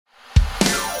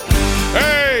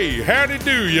howdy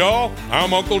do, y'all.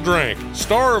 I'm Uncle Drank,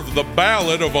 star of The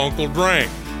Ballad of Uncle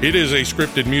Drank. It is a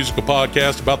scripted musical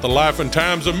podcast about the life and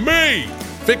times of me,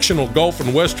 fictional golf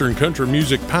and western country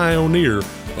music pioneer,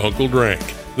 Uncle Drank.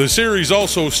 The series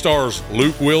also stars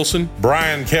Luke Wilson,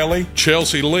 Brian Kelly,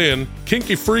 Chelsea Lynn,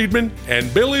 Kinky Friedman,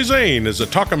 and Billy Zane as a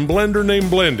talking blender named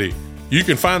Blendy. You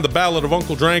can find The Ballad of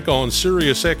Uncle Drank on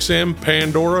SiriusXM,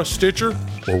 Pandora, Stitcher,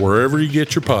 or wherever you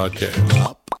get your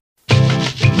podcasts.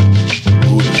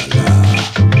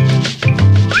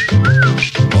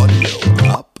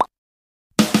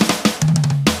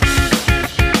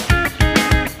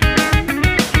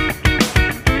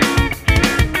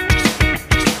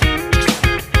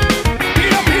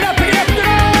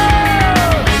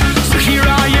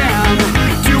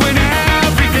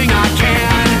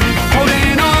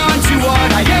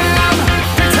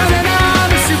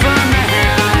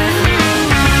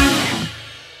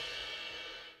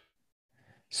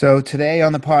 So today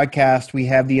on the podcast, we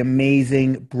have the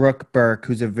amazing Brooke Burke,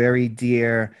 who's a very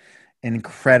dear and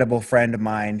incredible friend of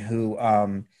mine who,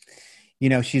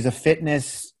 she's a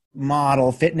fitness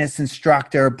model, fitness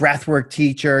instructor, breathwork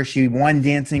teacher. She won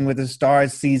Dancing with the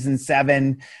Stars season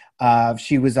 7.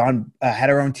 She was on, had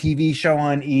her own TV show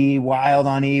on E, Wild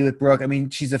on E with Brooke. I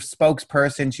mean, she's a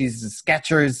spokesperson. She's a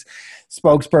Skechers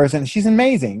spokesperson. She's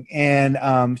amazing.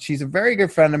 And she's a very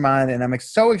good friend of mine. And I'm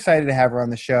so excited to have her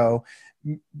on the show.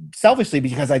 Selfishly,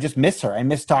 because I just miss her. I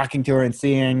miss talking to her and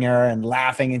seeing her and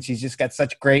laughing, and she's just got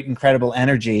such great, incredible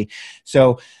energy.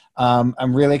 So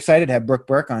I'm really excited to have Brooke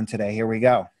Burke on today. Here we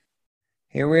go.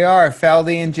 Here we are,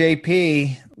 Feldy and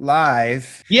JP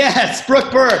live. Yes,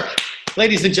 Brooke Burke,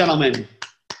 ladies and gentlemen.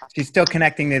 She's still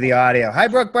connecting to the audio. Hi,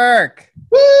 Brooke Burke.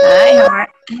 Woo! Hi.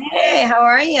 Hey, how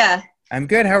are you? I'm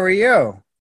good. How are you?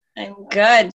 I'm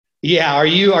good. Yeah, are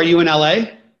you in LA?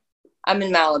 I'm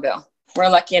in Malibu. We're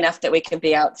lucky enough that we can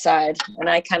be outside, and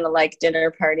I kind of like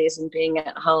dinner parties and being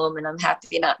at home, and I'm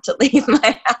happy not to leave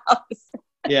my house.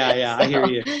 Yeah, so, I hear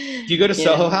you. Do you go to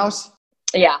Soho House?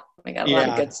 Yeah, we got a lot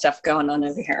of good stuff going on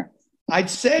over here. I'd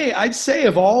say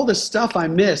of all the stuff I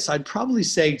miss, I'd probably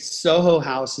say Soho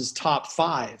House is top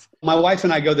 5. My wife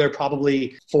and I go there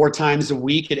probably 4 times a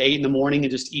week at 8 a.m. and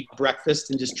just eat breakfast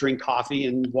and just drink coffee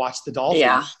and watch the dolphins.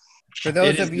 Yeah. For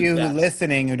those of you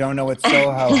listening who don't know what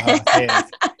Soho House is,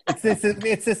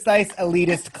 it's this nice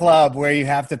elitist club where you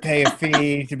have to pay a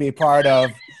fee to be part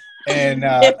of. And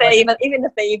if they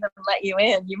let you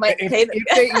in, you might pay them.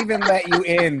 If they even let you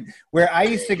in. Where I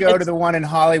used to go to the one in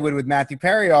Hollywood with Matthew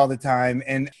Perry all the time,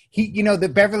 and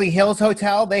the Beverly Hills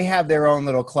Hotel, they have their own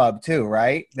little club too,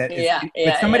 right? But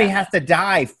somebody has to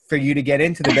die for you to get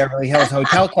into the Beverly Hills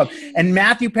Hotel Club. And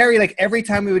Matthew Perry, like every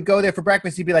time we would go there for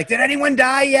breakfast, he'd be like, "Did anyone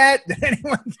die yet? Did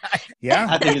anyone die?" Yeah,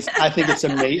 I think it's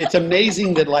amazing. It's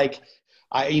amazing that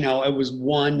it was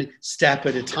one step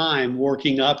at a time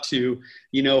working up to,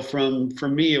 for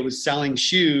me, it was selling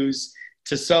shoes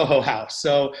to Soho House.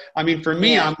 So, I mean, for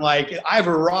me, I'm like, I've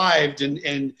arrived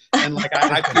and like,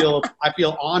 I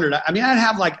feel honored. I mean, I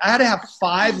had to have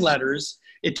 5 letters.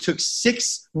 It took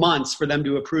 6 months for them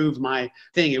to approve my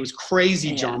thing. It was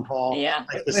crazy, John Paul. Yeah.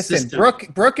 Like Listen,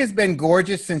 Brooke has been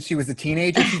gorgeous since she was a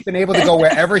teenager. She's been able to go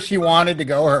wherever she wanted to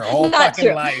go her whole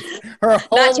fucking life. Her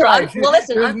whole life. Well,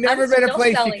 listen, there's never been a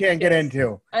place she can't get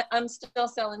into. I'm still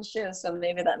selling shoes, so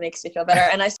maybe that makes you feel better.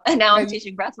 And now I'm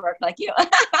teaching breathwork like you.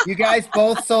 You guys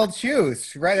both sold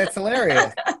shoes, right? That's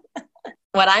hilarious.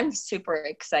 What I'm super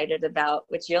excited about,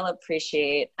 which you'll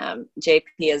appreciate, JP,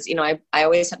 is, I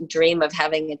always dream of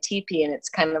having a teepee, and it's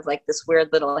kind of like this weird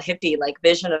little hippie like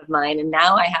vision of mine. And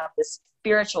now I have this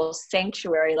spiritual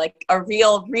sanctuary, like a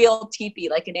real teepee,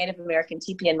 like a Native American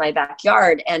teepee in my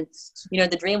backyard. And,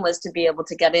 the dream was to be able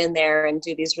to get in there and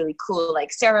do these really cool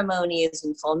like ceremonies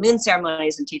and full moon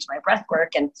ceremonies and teach my breath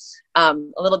work, and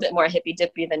a little bit more hippy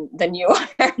dippy than you are,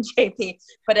 JP.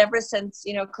 But ever since,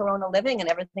 Corona living and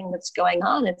everything that's going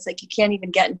on, it's like you can't even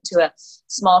get into a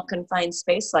small confined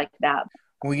space like that.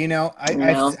 Well,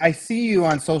 I see you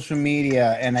on social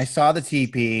media, and I saw the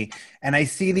TP, and I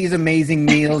see these amazing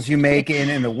meals you make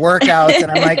and the workouts,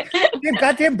 and I'm like,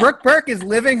 goddamn, Brooke Burke is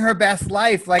living her best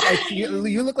life. Like, you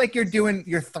look like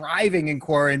you're thriving in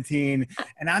quarantine,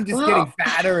 and I'm just getting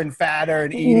fatter and fatter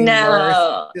and eating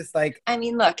worse. Just like, I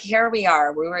mean, look, here we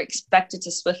are. We were expected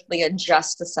to swiftly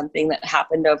adjust to something that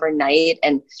happened overnight,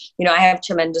 and I have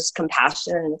tremendous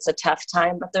compassion, and it's a tough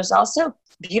time, but there's also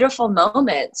beautiful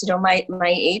moments. My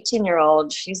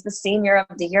 18-year-old, she's the senior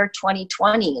of the year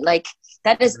 2020. Like,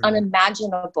 that is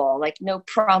unimaginable. Like, no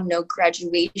prom, no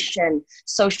graduation,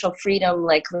 social freedom,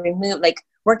 like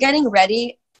we're getting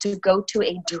ready to go to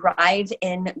a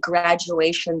drive-in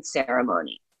graduation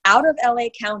ceremony out of LA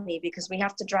County because we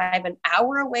have to drive an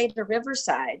hour away to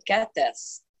Riverside. Get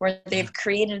this, where they've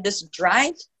created this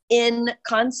drive-in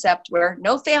concept where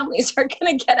no families are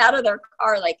going to get out of their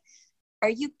car. Like, are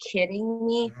you kidding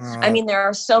me? I mean, there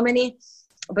are so many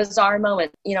bizarre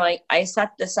moment. You know, I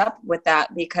set this up with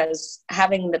that because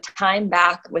having the time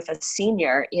back with a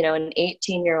senior, you know, an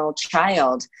 18-year-old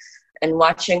child, and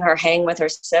watching her hang with her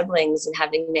siblings and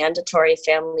having mandatory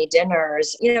family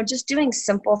dinners, you know, just doing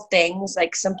simple things,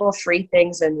 like simple free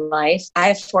things in life. I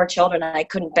have 4 children. I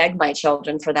couldn't beg my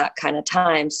children for that kind of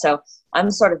time. So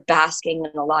I'm sort of basking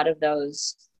in a lot of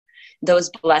those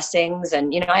blessings.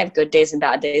 And, you know, I have good days and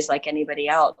bad days like anybody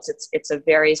else. It's a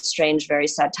very strange, very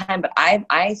sad time, but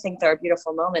I think there are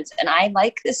beautiful moments, and I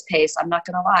like this pace. I'm not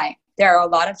going to lie. There are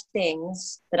a lot of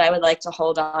things that I would like to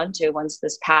hold on to once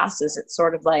this passes. It's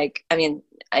sort of like, I mean,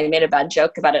 I made a bad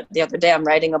joke about it the other day. I'm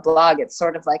writing a blog. It's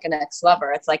sort of like an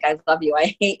ex-lover. It's like, I love you,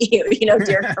 I hate you, you know,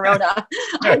 dear Corona,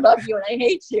 I love you and I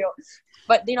hate you.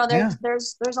 But, you know,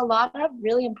 there's a lot of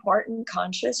really important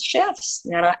conscious shifts.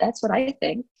 And that's what I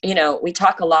think. You know, we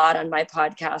talk a lot on my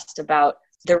podcast about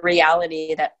the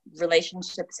reality that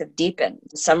relationships have deepened.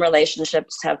 Some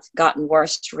relationships have gotten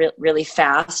worse really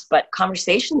fast, but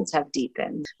conversations have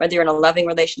deepened. Whether you're in a loving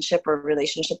relationship or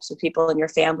relationships with people in your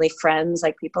family, friends,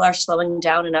 like people are slowing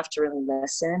down enough to really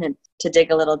listen and to dig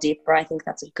a little deeper. I think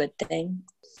that's a good thing.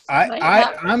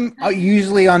 I'm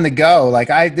usually on the go.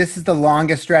 Like this is the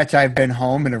longest stretch I've been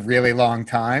home in a really long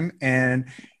time. And,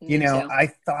 you know, I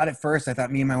thought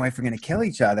me and my wife were going to kill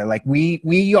each other. Like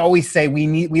we always say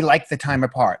we like the time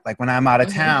apart. Like when I'm out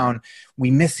of town, we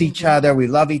miss each other. We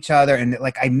love each other. And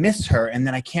like, I miss her. And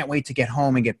then I can't wait to get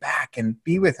home and get back and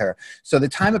be with her. So the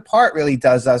time apart really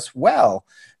does us well.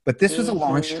 But this was a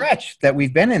long stretch that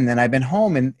we've been in, and I've been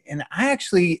home, and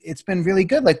it's been really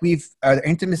good. Like our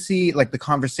intimacy, like the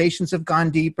conversations have gone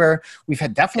deeper. We've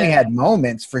definitely had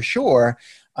moments for sure.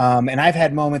 And I've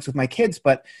had moments with my kids,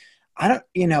 but I don't,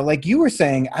 you know, like you were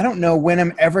saying, I don't know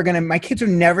when my kids are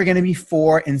never going to be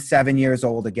 4 and 7 years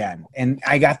old again. And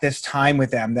I got this time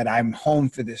with them that I'm home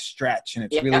for this stretch, and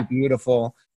it's really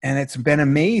beautiful. And it's been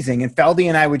amazing. And Feldy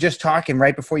and I were just talking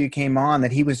right before you came on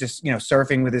that he was just, you know,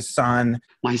 surfing with his son.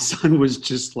 My son was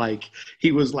just like,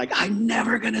 he was like, I'm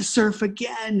never going to surf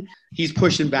again. He's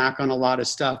pushing back on a lot of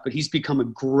stuff, but he's become a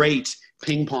great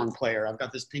ping pong player. I've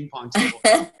got this ping pong table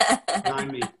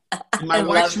behind me. And my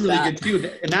wife's really good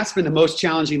too. And that's been the most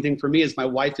challenging thing for me is my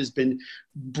wife has been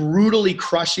brutally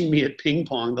crushing me at ping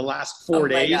pong the last 4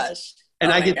 days. Gosh.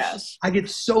 And I get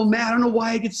so mad. I don't know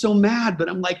why I get so mad, but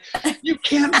I'm like, you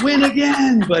can't win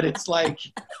again. But it's like,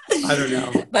 I don't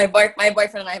know. My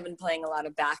boyfriend and I have been playing a lot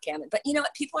of backgammon. But you know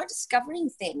what? People are discovering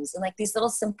things and like these little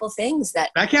simple things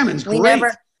that backgammon's great.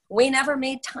 We never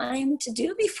made time to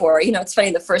do before. You know, it's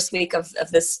funny, the first week of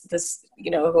this, you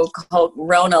know, whole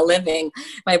Rona living,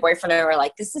 my boyfriend and I were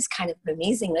like, this is kind of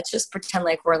amazing. Let's just pretend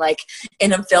like we're like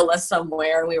in a villa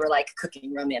somewhere. And we were like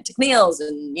cooking romantic meals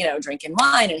and, you know, drinking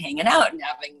wine and hanging out and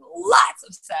having lots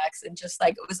of sex. And just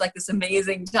like, it was like this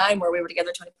amazing time where we were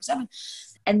together 24/7.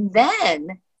 And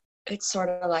then it's sort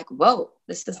of like, whoa,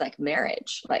 this is like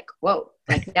marriage. Like, whoa,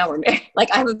 like now we're married. Like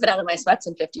I haven't been out of my sweats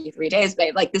in 53 days,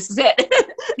 babe. Like this is it.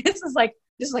 This is like,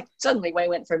 just like suddenly we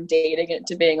went from dating it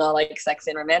to being all like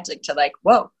sexy and romantic to like,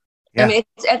 whoa. Yeah. I mean,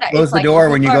 close the door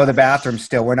when you go to the bathroom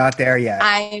still. We're not there yet.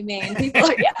 I mean,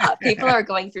 people are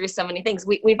going through so many things.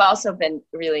 We've also been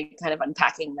really kind of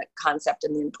unpacking the concept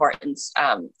and the importance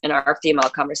in our female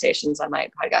conversations on my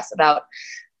podcast about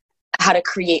how to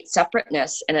create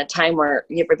separateness in a time where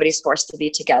everybody's forced to be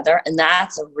together. And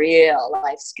that's a real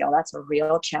life skill. That's a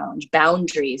real challenge.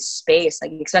 Boundaries, space,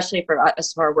 like especially for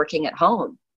us who are working at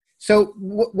home. So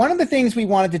one of the things we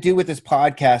wanted to do with this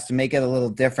podcast to make it a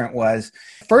little different was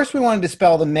first we wanted to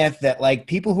dispel the myth that like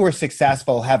people who are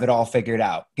successful have it all figured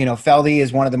out. You know, Feldy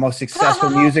is one of the most successful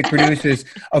music producers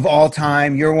of all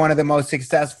time. You're one of the most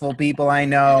successful people I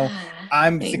know.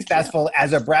 I'm successful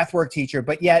as a breathwork teacher,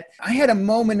 but yet I had a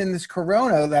moment in this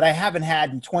Corona that I haven't had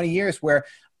in 20 years where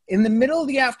in the middle of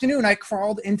the afternoon, I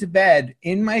crawled into bed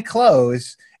in my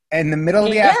clothes in the middle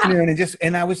of the afternoon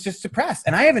and I was just depressed.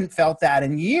 And I haven't felt that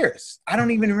in years. I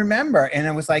don't even remember. And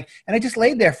I was like, and I just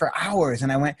laid there for hours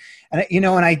and I went, and you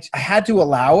know, and I had to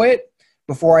allow it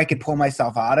before I could pull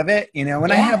myself out of it, you know,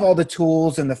 and I have all the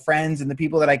tools and the friends and the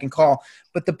people that I can call.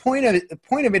 But the point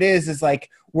of it is like,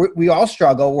 we all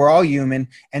struggle. We're all human.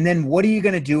 And then what are you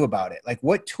going to do about it? Like,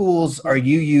 what tools are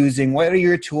you using? What are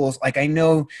your tools? Like, I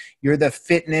know you're the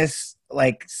fitness,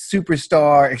 like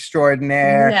superstar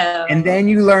extraordinaire. No. And then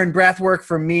you learn breath work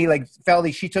from me. Like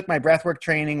Feldy, she took my breath work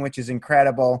training, which is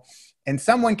incredible. And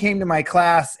someone came to my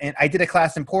class, and I did a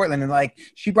class in Portland, and like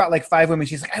she brought like 5 women.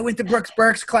 She's like, I went to Brooke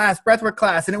Burke's class, breathwork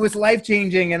class, and it was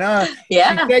life-changing. And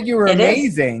yeah, she said you were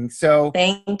amazing. So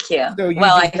thank you. So you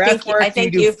well, do I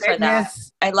thank you for that.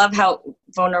 fitness. I love how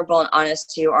vulnerable and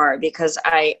honest you are, because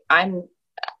I'm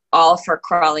all for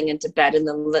crawling into bed in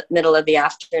the middle of the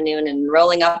afternoon and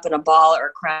rolling up in a ball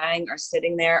or crying or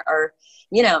sitting there or,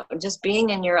 just being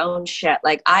in your own shit.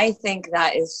 Like, I think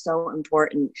that is so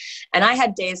important. And I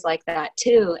had days like that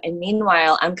too. And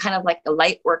meanwhile, I'm kind of like a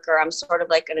light worker. I'm sort of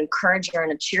like an encourager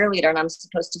and a cheerleader, and I'm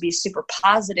supposed to be super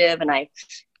positive, and I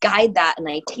guide that and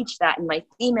I teach that in my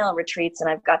female retreats, and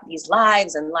I've got these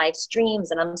lives and live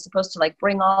streams, and I'm supposed to like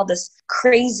bring all this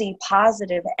crazy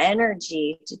positive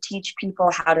energy to teach people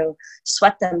how to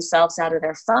sweat themselves out of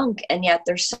their funk. And yet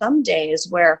there's some days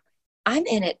where I'm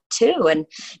in it too. And,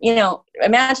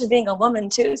 imagine being a woman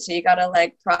too. So you got to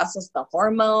like process the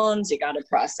hormones. You got to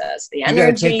process the energy. You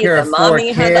got to take care of 4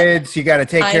 kids. You got to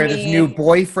take care of this new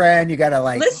boyfriend. You got to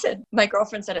like. Listen, my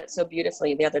girlfriend said it so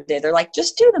beautifully the other day. They're like,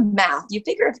 just do the math. You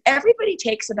figure if everybody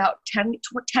takes about 10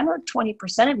 or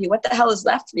 20% of you, what the hell is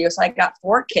left for you? So I got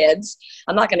 4 kids.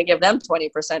 I'm not going to give them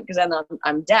 20% because then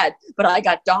I'm dead. But I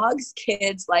got dogs,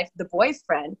 kids, life, the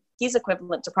boyfriend. He's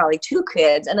equivalent to probably 2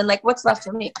 kids. And then like, what's left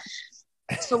for me?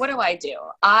 So what do?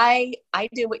 I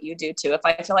do what you do too. If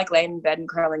I feel like laying in bed and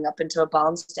curling up into a ball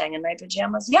and staying in my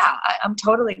pajamas, yeah, I'm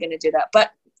totally going to do that.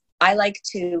 But I like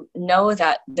to know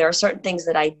that there are certain things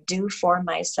that I do for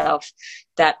myself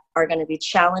that are going to be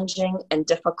challenging and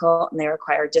difficult, and they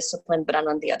require discipline. But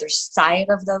on the other side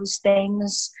of those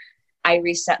things, I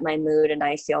reset my mood and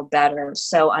I feel better.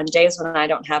 So on days when I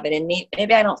don't have it in me,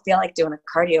 maybe I don't feel like doing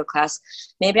a cardio class.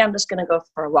 Maybe I'm just going to go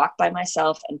for a walk by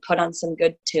myself and put on some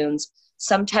good tunes.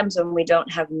 Sometimes when we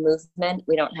don't have movement,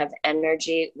 we don't have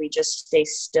energy, we just stay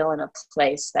still in a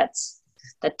place that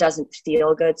doesn't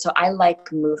feel good. So I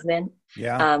like movement.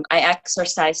 Yeah. I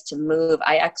exercise to move.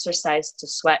 I exercise to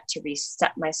sweat, to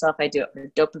reset myself. I do it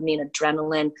for dopamine,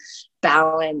 adrenaline,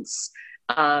 balance.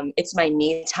 It's my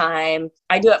me time.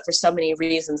 I do it for so many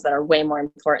reasons that are way more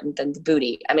important than the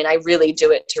booty. I mean, I really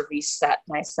do it to reset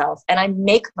myself, and I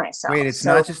make myself. Wait, it's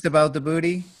not just about the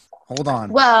booty? Hold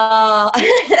on. Well,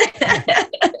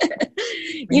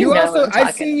 you also,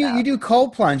 I've seen you do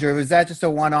cold plunge, or was that just a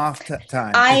one-off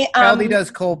time? Kelly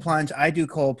does cold plunge. I do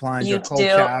cold plunge. You or cold do.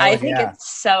 Shower. I think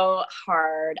it's so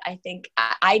hard. I think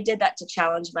I did that to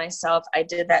challenge myself. I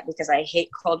did that because I hate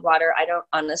cold water. I don't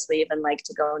honestly even like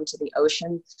to go into the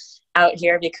ocean out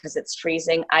here because it's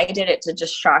freezing. I did it to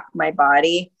just shock my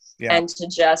body. Yeah. And to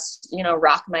just,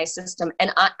 rock my system.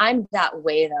 And I'm that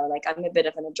way though. Like, I'm a bit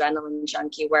of an adrenaline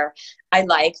junkie where I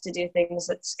like to do things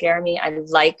that scare me. I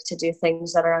like to do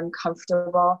things that are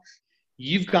uncomfortable.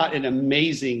 You've got an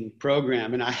amazing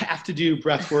program, and I have to do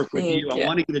breath work with you. I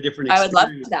want to get a different experience. I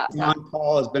would love that. Ron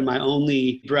Paul has been my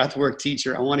only breath work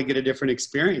teacher. I want to get a different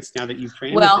experience now that you've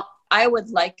trained. Well, I would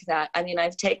like that. I mean,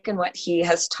 I've taken what he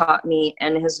has taught me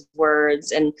and his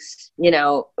words, and,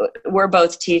 we're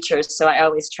both teachers. So I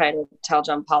always try to tell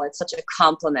John Paul, it's such a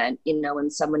compliment,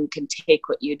 when someone can take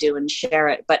what you do and share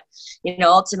it. But,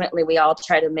 ultimately we all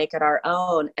try to make it our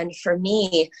own. And for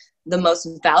me, the most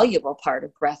valuable part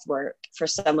of breath work for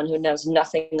someone who knows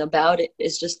nothing about it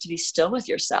is just to be still with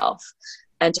yourself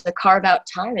and to carve out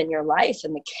time in your life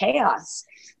and the chaos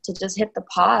to just hit the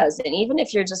pause. And even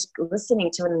if you're just listening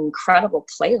to an incredible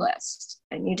playlist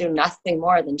and you do nothing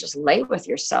more than just lay with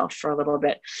yourself for a little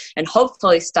bit and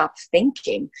hopefully stop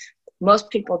thinking, most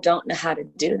people don't know how to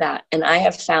do that. And I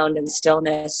have found in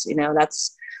stillness,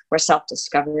 that's where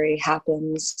self-discovery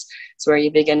happens. It's where you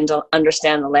begin to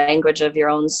understand the language of your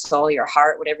own soul, your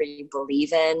heart, whatever you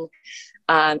believe in.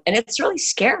 And it's really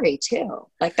scary too.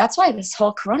 Like, that's why this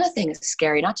whole Corona thing is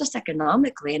scary, not just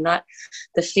economically and not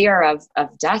the fear of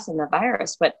death and the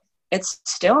virus, but it's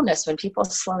stillness. When people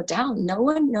slow down, no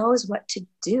one knows what to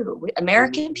do.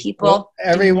 American people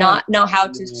do not know how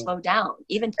to slow down.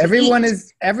 Even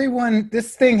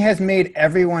this thing has made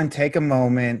everyone take a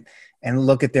moment and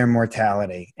look at their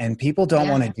mortality. And people don't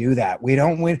want to do that.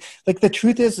 Like, the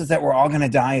truth is that we're all going to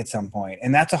die at some point.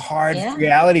 And that's a hard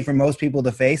reality for most people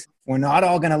to face. We're not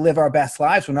all going to live our best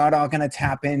lives. We're not all going to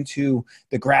tap into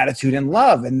the gratitude and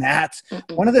love. And that's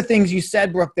one of the things you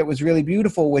said, Brooke, that was really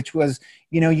beautiful, which was,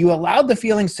 you allowed the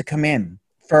feelings to come in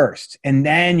first, and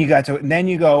then you're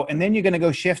going to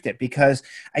go shift it. Because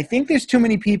I think there's too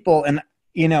many people, and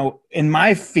in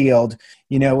my field,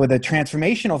 with a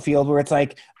transformational field where it's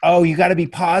like, oh, you got to be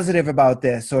positive about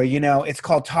this, or, it's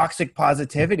called toxic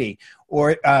positivity,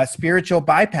 or spiritual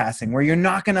bypassing, where you're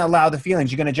not going to allow the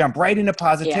feelings. You're going to jump right into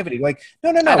positivity. Yeah. Like, no.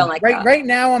 I don't like that. Right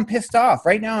now I'm pissed off.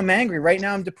 Right now I'm angry. Right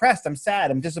now I'm depressed. I'm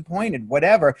sad. I'm disappointed,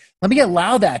 whatever. Let me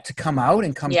allow that to come out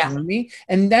and come through me.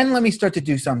 And then let me start to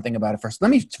do something about it first.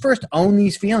 Let me first own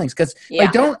these feelings, because if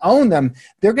I don't own them,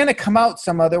 they're going to come out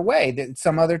some other way,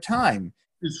 some other time.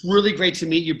 It's really great to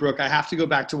meet you, Brooke. I have to go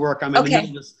back to work. I'm in the middle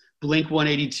of this Blink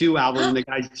 182 album. The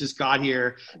guys just got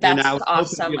here. That's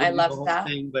awesome. I love that.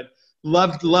 But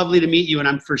lovely to meet you, and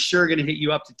I'm for sure going to hit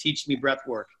you up to teach me breath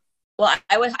work. Well,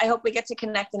 I hope we get to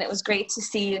connect, and it was great to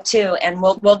see you too. And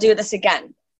we'll do this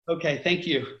again. Okay, thank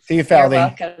you. See you, Faldy.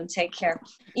 You're welcome. Take care.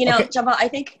 Jamal, I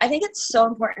think it's so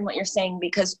important what you're saying,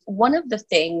 because one of the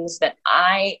things that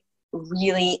I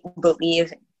really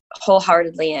believe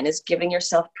wholeheartedly in is giving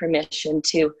yourself permission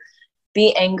to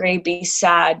be angry, be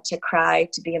sad, to cry,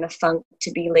 to be in a funk, to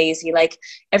be lazy. Like,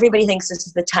 everybody thinks this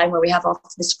is the time where we have all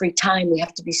this free time. We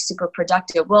have to be super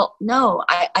productive. Well, no,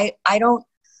 I don't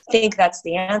think that's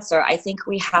the answer. I think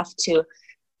we have to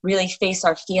really face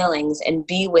our feelings and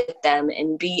be with them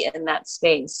and be in that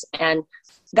space. And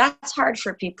that's hard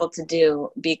for people to do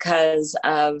because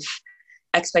of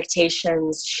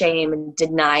expectations, shame, and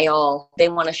denial. They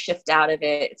want to shift out of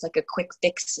it. It's like a quick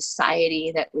fix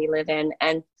society that we live in.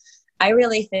 And I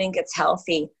really think it's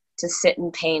healthy to sit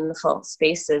in painful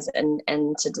spaces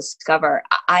and to discover.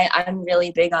 I'm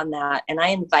really big on that. And I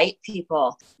invite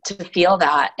people to feel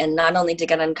that, and not only to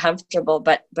get uncomfortable,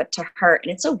 but to hurt.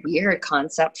 And it's a weird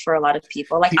concept for a lot of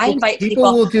people. Like, I invite people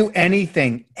will do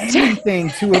anything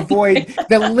to avoid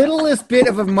the littlest bit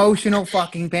of emotional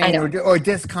fucking pain or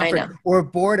discomfort or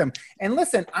boredom. And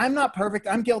listen, I'm not perfect.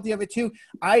 I'm guilty of it too.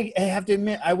 I have to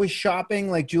admit, I was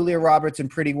shopping like Julia Roberts in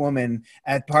Pretty Woman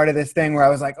at part of this thing where I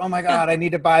was like, oh my God, I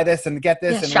need to buy this and get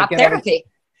this. And shop therapy.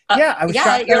 I was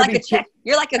shop you're therapy. Like a chick.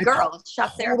 You're like a girl.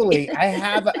 Shop therapy. Totally. I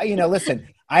have, listen,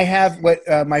 I have what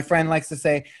my friend likes to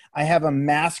say. I have a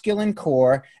masculine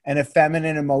core and a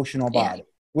feminine emotional body,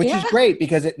 which is great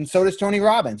because and so does Tony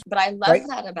Robbins. But I love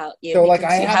that about you. So like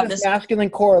I have this masculine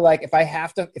core. Like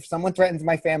if someone threatens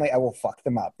my family, I will fuck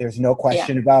them up. There's no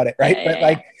question about it.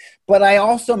 Right. But I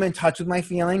also am in touch with my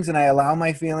feelings, and I allow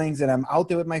my feelings, and I'm out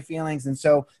there with my feelings. And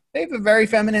so they have a very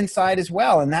feminine side as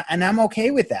well. And I'm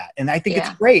okay with that. And I think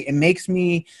it's great. It makes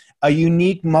me a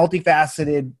unique,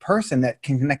 multifaceted person that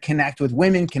can connect with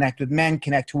women, connect with men,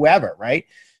 connect whoever, right?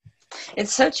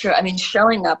 It's so true. I mean,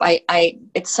 showing up,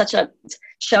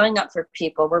 showing up for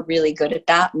people, we're really good at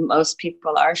that. Most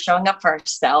people are. Showing up for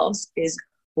ourselves is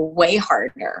way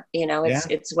harder.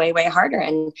 It's way, way harder.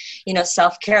 And,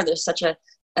 self-care, there's such a,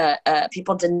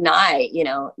 people deny,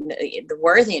 the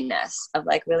worthiness of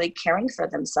like really caring for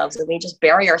themselves, and we just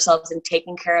bury ourselves in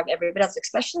taking care of everybody else,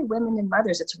 especially women and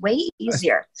mothers. It's way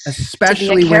easier,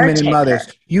 especially women and mothers.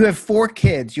 You have 4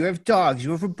 kids, you have dogs,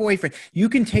 you have a boyfriend, you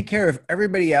can take care of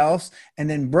everybody else, and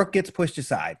then Brooke gets pushed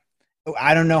aside.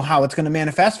 I don't know how it's going to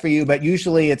manifest for you, but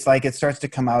usually it's like it starts to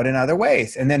come out in other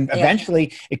ways, and then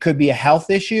eventually it could be a health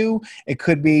issue. It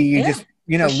could be you just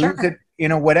lose it.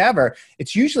 Whatever.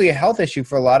 It's usually a health issue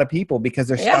for a lot of people because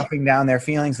they're stuffing down their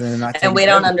feelings and they're not. And we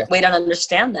don't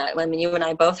understand that. I mean, you and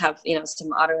I both have, some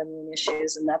autoimmune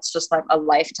issues, and that's just like a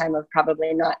lifetime of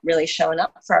probably not really showing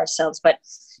up for ourselves. But,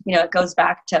 it goes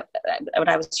back to what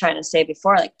I was trying to say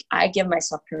before. Like, I give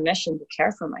myself permission to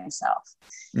care for myself.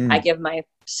 I give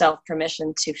myself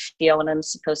permission to feel what I'm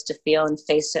supposed to feel and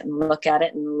face it and look at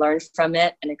it and learn from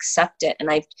it and accept it. And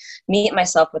I meet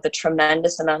myself with a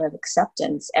tremendous amount of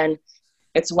acceptance. And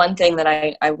it's one thing that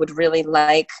I would really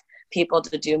like people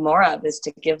to do more of, is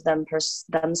to give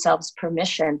themselves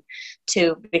permission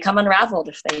to become unraveled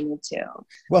if they need to.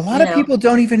 Well, a lot of people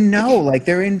don't even know, like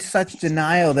they're in such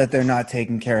denial that they're not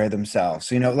taking care of themselves.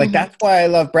 That's why I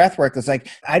love breath work. It's like,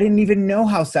 I didn't even know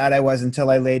how sad I was until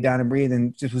I laid down and breathed.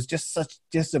 And it was just such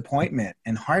disappointment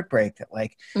and heartbreak that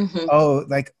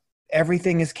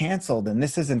everything is canceled and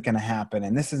this isn't going to happen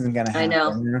and this isn't going to happen. I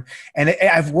know. And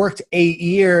I've worked 8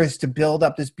 years to build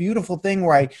up this beautiful thing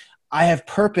where I have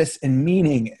purpose and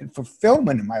meaning and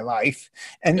fulfillment in my life.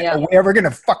 And are we ever going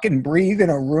to fucking breathe in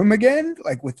a room again?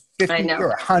 Like with 50 or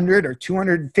 100 or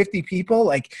 250 people?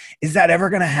 Like, is that ever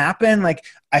going to happen? Like,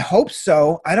 I hope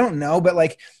so. I don't know. But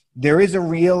like, there is a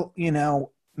real,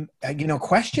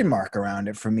 question mark around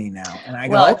it for me now. And I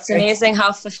go, it's amazing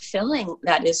how fulfilling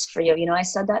that is for you. I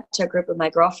said that to a group of my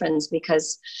girlfriends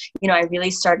because, I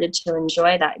really started to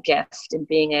enjoy that gift and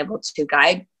being able to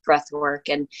guide breath work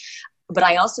and but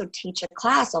I also teach a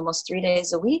class almost 3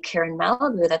 days a week here in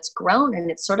Malibu that's grown, and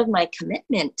it's sort of my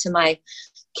commitment to my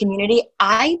community.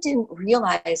 I didn't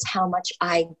realize how much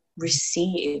I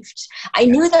received. I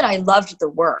knew that I loved the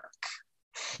work.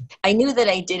 I knew that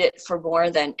I did it for more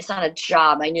than, it's not a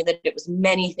job. I knew that it was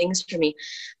many things for me,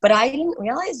 but I didn't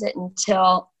realize it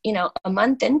until, a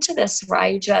month into this, where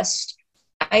I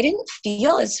didn't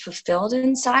feel as fulfilled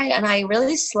inside. And I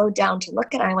really slowed down to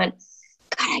look at it. I went,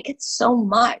 God, I get so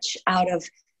much out of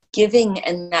giving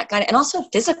and that kind of, and also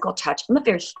physical touch. I'm a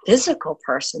very physical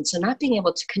person. So not being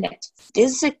able to connect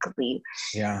physically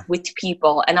with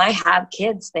people. And I have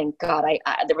kids, thank God. I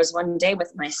there was one day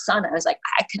with my son, I was like,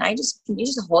 can you just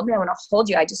hold me? I want to hold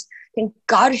you. I just thank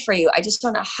God for you. I just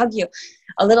want to hug you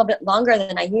a little bit longer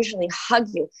than I usually hug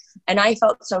you. And I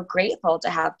felt so grateful to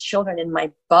have children in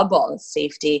my bubble of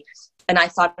safety. And I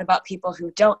thought about people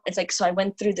who don't. It's like, so I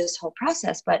went through this whole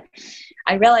process, but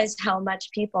I realized how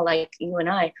much people like you and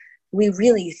I, we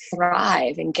really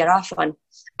thrive and get off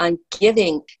on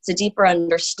giving. It's a deeper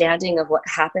understanding of what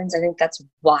happens. I think that's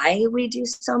why we do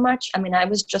so much. I mean, I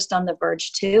was just on the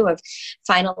verge too of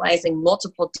finalizing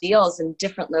multiple deals in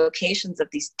different locations of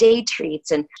these day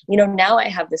treats. And, now I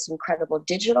have this incredible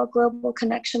digital global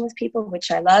connection with people,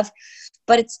 which I love,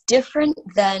 but it's different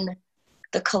than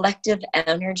the collective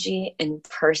energy in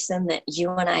person that you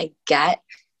and I get.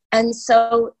 And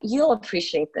so you'll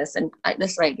appreciate this. And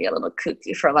this might be a little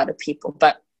kooky for a lot of people,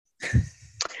 but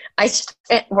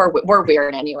we're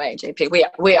weird anyway, JP.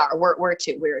 We're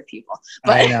two weird people.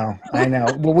 But I know.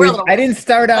 Well, I didn't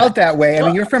start out that way. I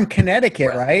mean, you're from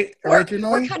Connecticut, right?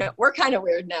 Originally, we're kind of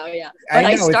weird now. Yeah. But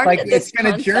I know. It's been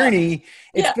a journey.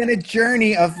 It's been a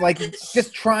journey of like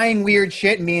just trying weird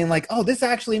shit and being like, oh, this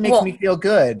actually makes me feel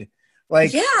good.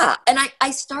 And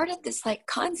I started this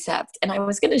concept, and I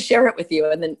was going to share it with you,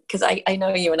 and then because I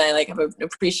know you and I have an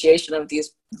appreciation of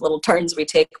these little turns we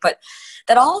take, but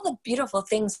that all the beautiful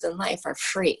things in life are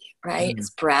free, right? It's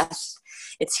breath,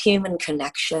 it's human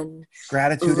connection,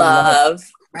 gratitude, love,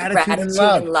 gratitude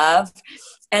and love,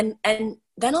 and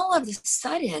then all of a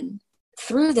sudden,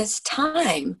 through this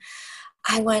time,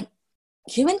 I went,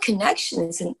 human connection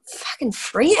isn't fucking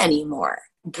free anymore.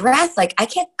 Breath, I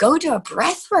can't go to a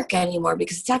breath work anymore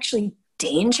because it's actually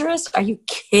dangerous. Are you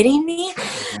kidding me?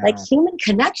 Human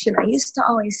connection, I used to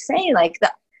always say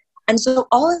that. And so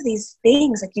all of these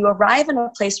things, you arrive in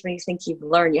a place where you think you've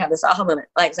learned, you have this aha moment.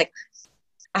 It's like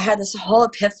I had this whole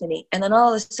epiphany, and then all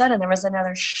of a sudden there was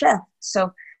another shift.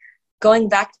 So going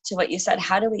back to what you said,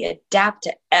 how do we adapt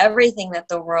to everything that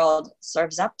the world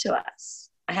serves up to us?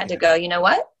 I had to go, you know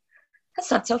what? That's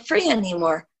not so free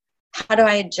anymore. How do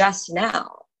I adjust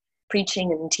now?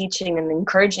 Preaching and teaching and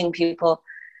encouraging people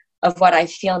of what I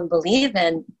feel and believe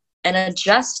in, and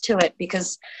adjust to it,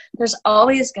 because there's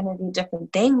always going to be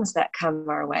different things that come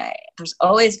our way. There's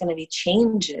always going to be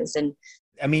changes. And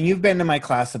I mean, you've been to my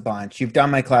class a bunch. You've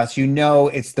done my class.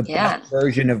 It's the best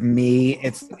version of me.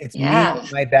 It's me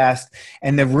at my best.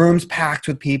 And the room's packed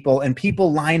with people, and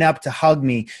people line up to hug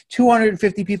me.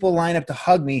 250 people line up to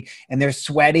hug me, and they're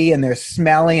sweaty and they're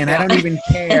smelly, and I don't even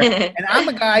care. And I'm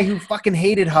a guy who fucking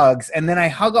hated hugs. And then I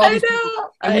hug all these people.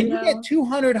 And when you get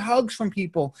 200 hugs from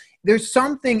people, there's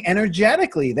something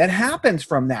energetically that happens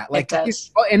from that.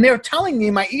 And they're telling me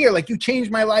in my ear, you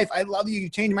changed my life. I love you. You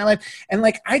changed my life. And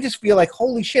I just feel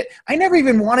holy shit. I never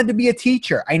even wanted to be a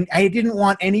teacher. I didn't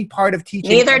want any part of teaching.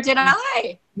 Neither did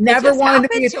I. Never wanted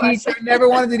to be a teacher. Never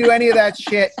wanted to do any of that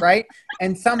shit. Right.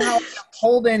 And somehow I got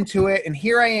pulled into it. And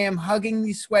here I am hugging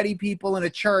these sweaty people in a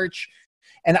church.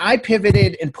 And I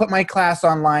pivoted and put my class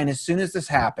online as soon as this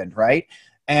happened. Right.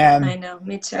 And I know,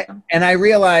 me too. And I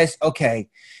realized, okay,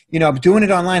 I'm doing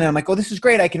it online, and I'm like, oh, this is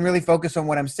great. I can really focus on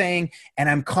what I'm saying. And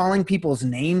I'm calling people's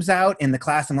names out in the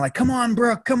class. I'm like, come on,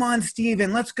 Brooke, come on,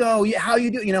 Steven, let's go. How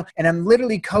you do, and I'm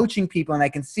literally coaching people, and I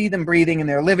can see them breathing in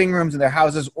their living rooms, in their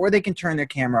houses, or they can turn their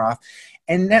camera off.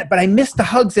 But I missed the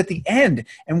hugs at the end.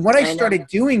 And what I started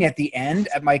doing at the end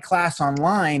at my class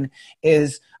online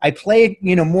is I play,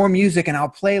 more music, and I'll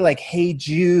play Hey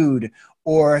Jude,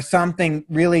 or something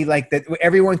really that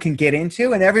everyone can get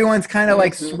into, and everyone's kind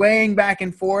of swaying back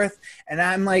and forth, and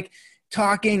I'm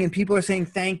talking, and people are saying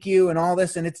thank you and all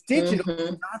this, and it's digital.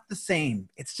 It's not the same.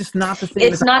 It's just not the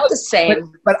same. It's not the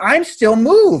same. But I'm still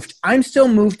moved. I'm still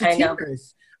moved to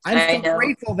tears. I'm still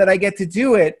grateful that I get to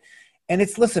do it. And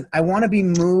listen, I want to be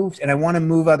moved and I want to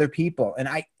move other people. And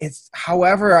it's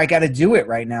however I got to do it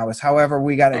right now is however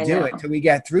we got to do it till we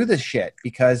get through this shit,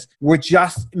 because we're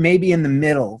just maybe in the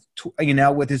middle,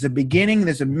 there's a beginning,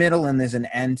 there's a middle, and there's an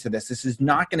end to this. This is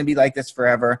not going to be like this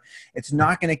forever. It's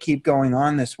not going to keep going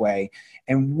on this way.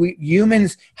 And we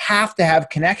humans have to have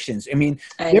connections. I mean,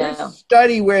 there was a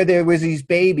study where there was these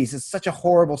babies. It's such a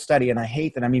horrible study, and I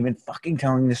hate that I'm even fucking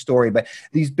telling the story. But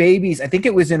these babies, I think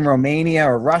it was in Romania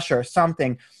or Russia or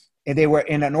something, and they were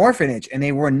in an orphanage, and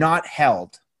they were not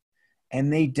held,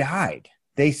 and they died.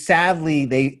 They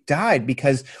died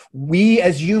because we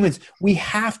as humans, we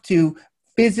have to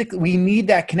physically, we need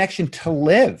that connection to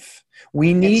live.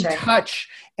 We need touch,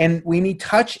 and we need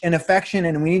touch and affection,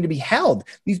 and we need to be held.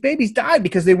 These babies died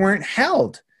because they weren't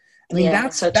held. I mean,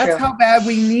 that's how bad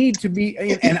we need to be.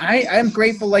 And I'm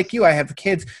grateful like you. I have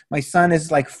kids. My son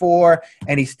is like 4,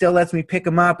 and he still lets me pick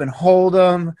him up and hold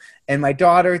him. And my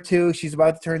daughter too, she's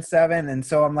about to turn 7. And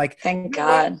so I'm like, thank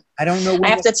God. I don't know. I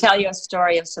have to tell you a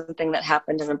story of something that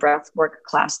happened in a breathwork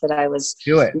class that I was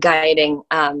guiding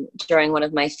during one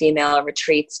of my female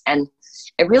retreats. And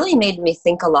it really made me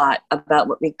think a lot about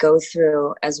what we go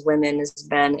through as women, as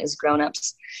men, as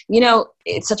grown-ups.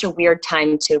 It's such a weird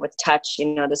time too with touch,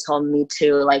 this whole Me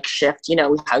Too shift,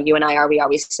 how you and I are, we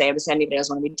always say, if anybody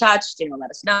doesn't want to be touched, let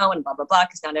us know, and blah, blah, blah,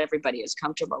 because not everybody is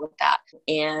comfortable with that.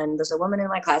 And there's a woman in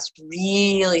my class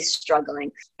really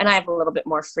struggling, and I have a little bit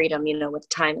more freedom, with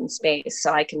time and space,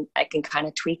 so I can kind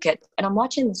of tweak it. And I'm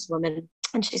watching this woman,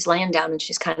 and she's laying down and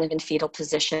she's kind of in fetal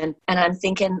position. And I'm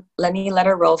thinking, let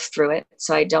her roll through it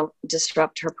so I don't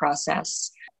disrupt her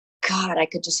process. God, I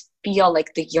could just feel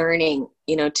like the yearning,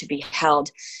 to be held.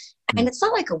 And it's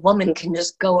not like a woman can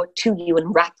just go to you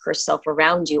and wrap herself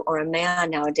around you, or a man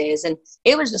nowadays. And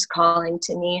it was just calling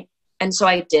to me. And so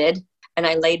I did. And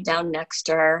I laid down next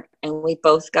to her, and we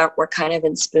both were kind of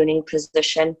in spooning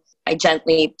position. I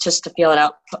gently, just to feel it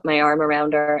out, put my arm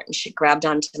around her, and she grabbed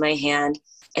onto my hand.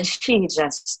 And she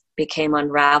just became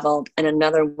unraveled. And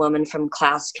another woman from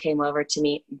class came over to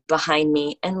me behind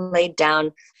me and laid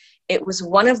down. It was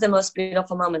one of the most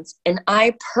beautiful moments. And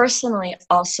I personally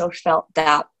also felt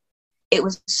that it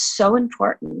was so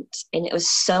important and it was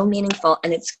so meaningful.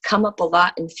 And it's come up a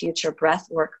lot in future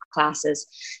breathwork classes,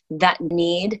 that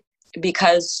need,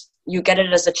 because you get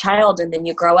it as a child and then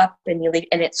you grow up and you leave,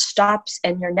 and it stops,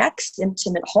 and your next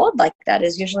intimate hold like that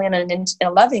is usually in a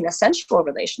loving, a sensual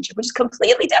relationship, which is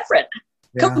completely different.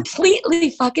 Completely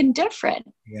fucking different.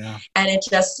 Yeah. And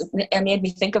it made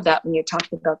me think of that when you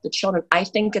talked about the children. I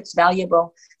think it's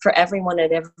valuable for everyone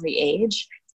at every age.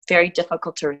 Very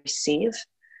difficult to receive.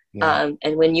 Yeah.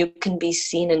 And when you can be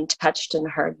seen and touched and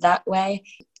heard that way,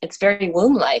 it's very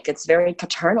womb-like. It's very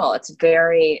paternal. It's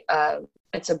very,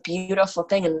 it's a beautiful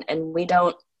thing. And we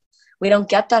don't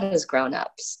get that as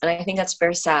grown-ups. And I think that's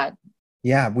very sad.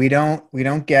 Yeah. We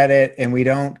don't get it, and we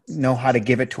don't know how to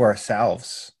give it to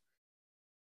ourselves.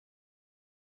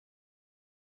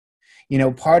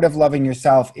 Part of loving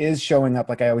yourself is showing up,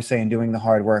 like I always say, and doing the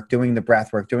hard work, doing the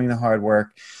breath work, doing the hard work,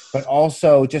 but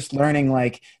also just learning,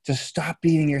 to stop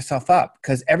beating yourself up,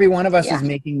 because every one of us is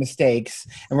making mistakes,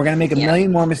 and we're going to make a million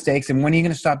more mistakes. And when are you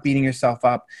going to stop beating yourself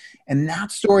up? And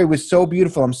that story was so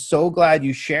beautiful. I'm so glad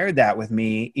you shared that with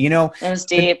me. It was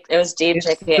deep. It was deep,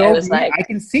 JP. So was like, I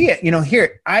can see it.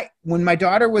 When my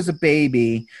daughter was a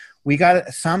baby, we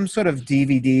got some sort of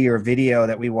DVD or video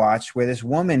that we watched where this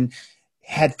woman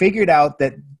had figured out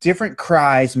that different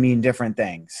cries mean different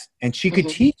things. And she could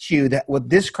teach you that,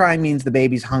 this cry means the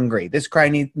baby's hungry. This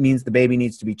cry means the baby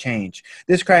needs to be changed.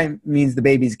 This cry means the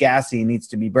baby's gassy and needs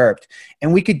to be burped.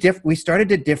 And we started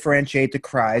to differentiate the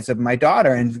cries of my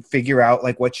daughter and figure out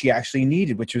what she actually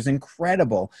needed, which was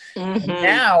incredible. And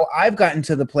now I've gotten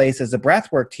to the place as a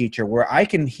breathwork teacher where I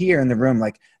can hear in the room,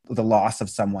 the loss of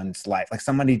someone's life,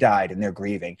 somebody died and they're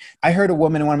grieving. I heard a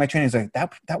woman in one of my trainings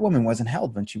that woman wasn't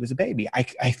held when she was a baby.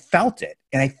 I felt it,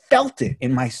 and I felt it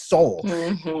in my soul.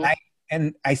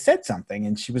 And I said something,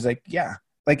 and she was like, yeah.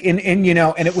 And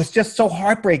it was just so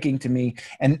heartbreaking to me.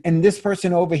 And this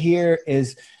person over here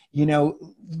is,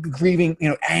 grieving,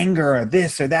 anger or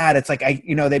this or that. It's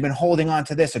they've been holding on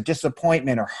to this, or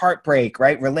disappointment or heartbreak,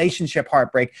 right? Relationship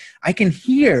heartbreak. I can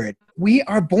hear it. We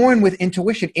are born with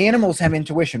intuition. Animals have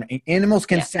intuition. Animals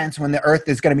can sense when the earth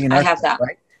is going to be an earthquake, I have that.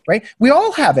 Right? We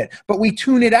all have it, but we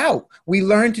tune it out. We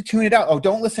learn to tune it out. Oh,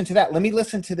 don't listen to that. Let me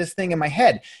listen to this thing in my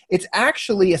head. It's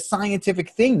actually a scientific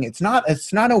thing. It's not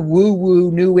a woo-woo,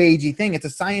 new agey thing. It's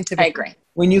a scientific. I agree.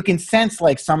 when you can sense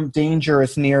like some danger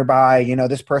is nearby, you know,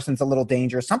 this person's a little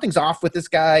dangerous. Something's off with this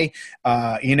guy.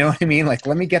 You know what I mean? Like,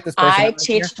 let me get this person. I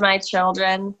teach my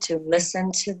children to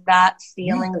listen to that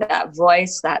feeling, that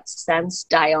voice, that sense,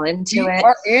 dial into it. We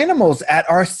are animals at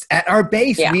our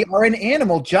base. Yeah. We are an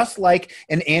animal, just like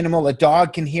an animal. A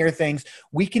dog can hear things.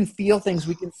 We can feel things.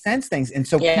 We can sense things. And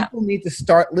so people need to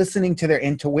start listening to their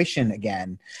intuition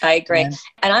again. I agree.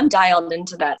 And I'm dialed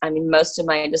into that. I mean, most of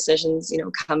my decisions, you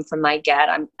know, come from my gut.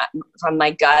 I'm from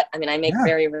my gut. I mean, I make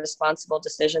very responsible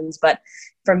decisions, but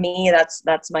for me,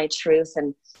 that's my truth.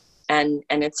 And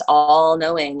it's all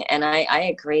knowing. And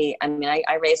I agree. I mean,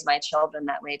 I raise my children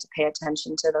that way, to pay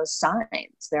attention to those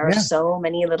signs. There are so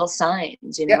many little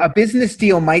signs, you know? Yeah, a business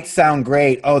deal might sound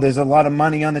great. Oh, there's a lot of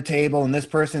money on the table and this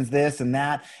person's this and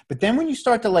that. But then when you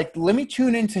start to like, let me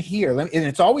tune into here. And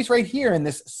it's always right here in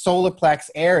this solar plex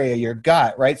area, your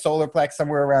gut, right? Solar plex,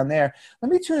 somewhere around there.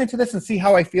 Let me tune into this and see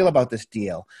how I feel about this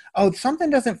deal. Oh, something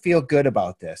doesn't feel good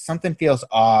about this. Something feels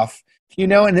off. You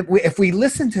know, and if we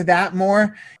listen to that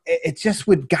more, it just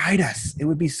would guide us. It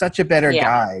would be such a better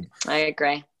guide. I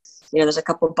agree. You know, there's a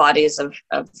couple bodies of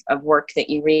work that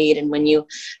you read. And when you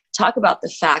talk about the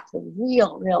fact, the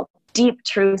real deep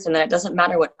truth, and that it doesn't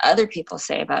matter what other people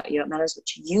say about you, it matters what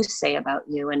you say about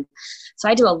you. And so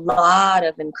I do a lot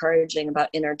of encouraging about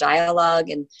inner dialogue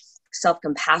and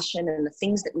self-compassion and the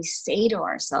things that we say to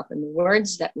ourselves and the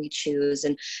words that we choose,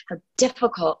 and how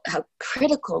difficult, how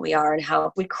critical we are, and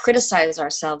how we criticize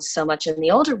ourselves so much. And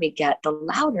the older we get, the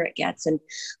louder it gets, and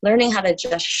learning how to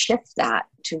just shift that,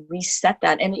 to reset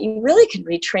that. And you really can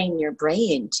retrain your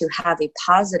brain to have a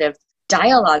positive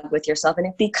dialogue with yourself, and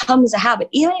it becomes a habit.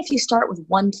 Even if you start with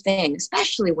one thing,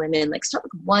 especially women, like start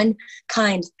with one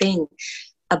kind thing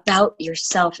about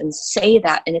yourself and say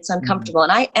that, and it's uncomfortable.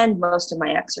 And I end most of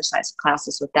my exercise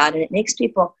classes with that, and it makes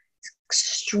people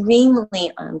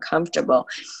extremely uncomfortable.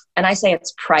 And I say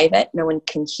it's private. No one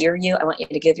can hear you. I want you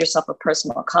to give yourself a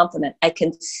personal compliment. I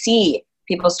can see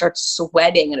people start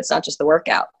sweating, and it's not just the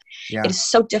workout. Yeah. It is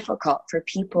so difficult for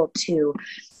people to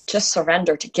just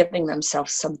surrender to giving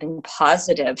themselves something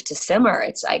positive to simmer.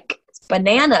 It's like it's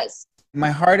bananas. My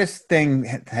hardest thing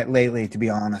lately, to be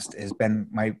honest, has been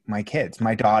my kids,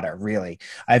 my daughter, really.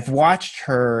 I've watched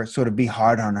her sort of be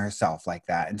hard on herself like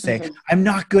that and say, I'm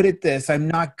not good at this. I'm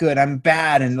not good. I'm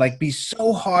bad. And like be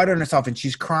so hard on herself. And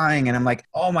she's crying. And I'm like,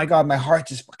 oh my God, my heart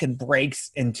just fucking breaks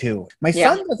in two. My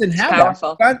son doesn't have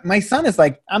that. My son is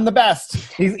like, I'm the best.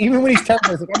 Even when he's telling me,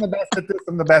 he's like, I'm the best at this.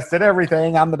 I'm the best at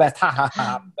everything. I'm the best. Ha ha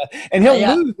ha. And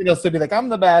he'll lose and he'll still be like, I'm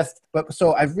the best. But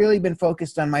so I've really been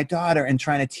focused on my daughter and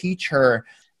trying to teach her.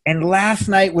 And last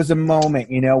night was a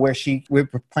moment, you know, where we were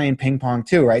playing ping pong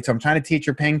too, right? So I'm trying to teach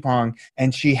her ping pong,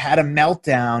 and she had a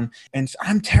meltdown, and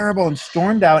I'm terrible, and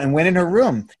stormed out and went in her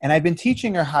room. And I've been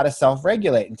teaching her how to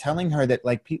self-regulate and telling her that,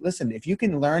 like, listen, if you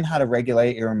can learn how to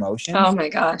regulate your emotions. Oh my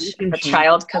gosh, a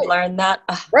child could learn that.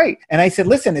 Right. And I said,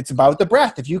 listen, it's about the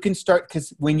breath. If you can start,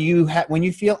 because when you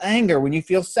feel anger, when you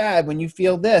feel sad, when you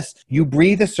feel this, you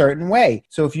breathe a certain way.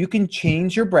 So if you can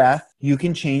change your breath, you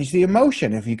can change the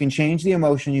emotion. If you can change the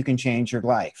emotion, you can change your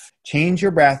life. Change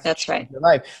your breath. That's right. Your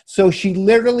life. So she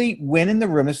literally went in the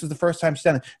room. This was the first time she's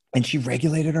done it. And she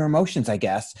regulated her emotions, I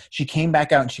guess. She came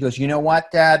back out and she goes, you know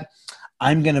what, Dad?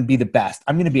 I'm going to be the best.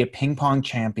 I'm going to be a ping pong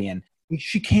champion.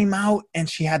 She came out and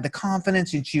she had the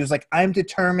confidence, and she was like, I'm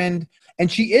determined. And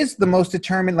she is the most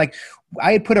determined. Like,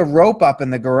 I had put a rope up in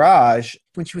the garage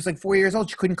when she was like 4 years old.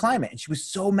 She couldn't climb it. And she was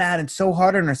so mad and so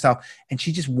hard on herself. And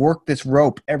she just worked this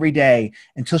rope every day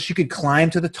until she could climb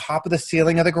to the top of the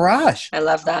ceiling of the garage. I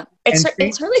love that.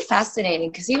 It's really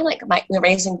fascinating, because even like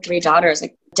raising 3 daughters,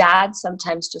 like dads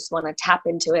sometimes just want to tap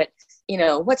into it. You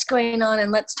know, what's going on,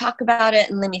 and let's talk about it,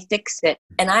 and let me fix it.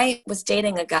 And I was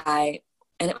dating a guy,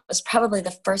 and it was probably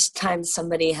the first time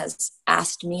somebody has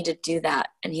asked me to do that.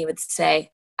 And he would say,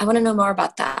 I want to know more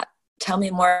about that. Tell me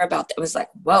more about that. It was like,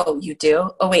 whoa, you do?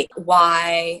 Oh, wait,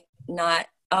 why not?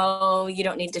 Oh, you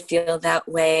don't need to feel that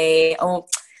way. Oh,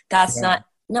 that's not.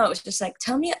 No, it was just like,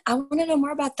 tell me, I want to know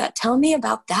more about that. Tell me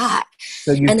about that.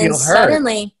 So you and feel then hurt.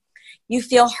 Suddenly you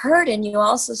feel hurt, and you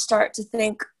also start to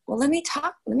think, well, let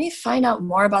me find out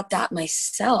more about that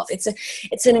myself. It's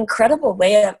an incredible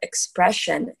way of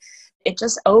expression. It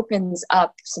just opens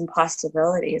up some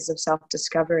possibilities of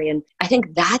self-discovery. And I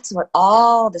think that's what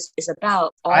all this is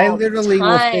about. I literally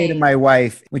will say to my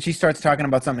wife, when she starts talking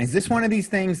about something, is this one of these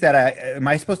things that am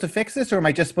I supposed to fix this, or am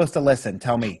I just supposed to listen?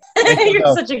 Tell me.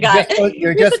 You're such a guy.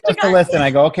 You're just supposed to listen.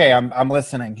 I go, okay, I'm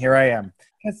listening. Here I am.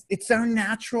 Because it's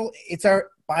our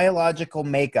biological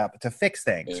makeup to fix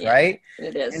things, right?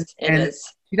 It is. It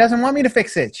is. She doesn't want me to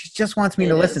fix it. She just wants me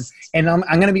to listen. And I'm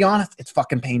going to be honest, it's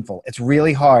fucking painful. It's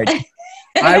really hard.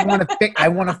 I want to fix it. I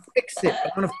want to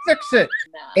fix it.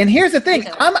 No. And here's the thing. You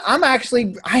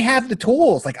know. I have the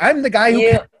tools. Like, I'm the guy who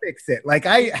can fix it. Like,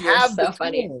 I have the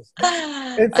tools.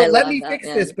 And so let me fix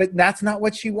this, but that's not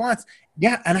what she wants.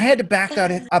 Yeah. And I had to back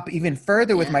that up even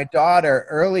further with my daughter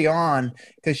early on,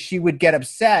 because she would get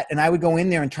upset and I would go in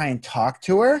there and try and talk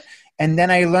to her. And then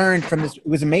I learned from this, it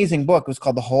was an amazing book. It was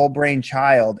called The Whole Brain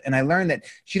Child. And I learned that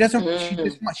she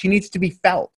needs to be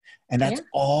felt. And that's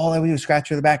all I would do, scratch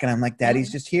her the back. And I'm like,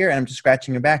 Daddy's just here. And I'm just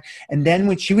scratching her back. And then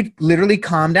when she would literally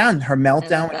calm down, her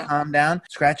meltdown would calm down,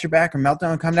 scratch her back, her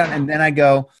meltdown would calm down. And then I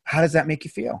go, how does that make you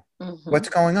feel? What's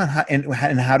going on? And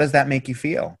how does that make you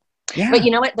feel? Yeah. But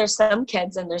you know what? There's some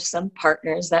kids and there's some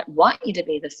partners that want you to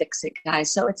be the fix-it guy.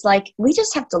 So it's like, we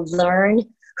just have to learn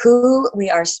who we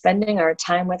are spending our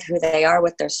time with, who they are,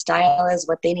 what their style is,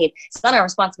 what they need. It's not our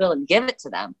responsibility to give it to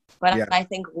them. But I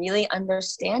think really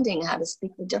understanding how to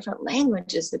speak the different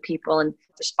languages to people, and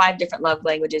there's 5 different love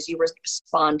languages. You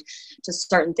respond to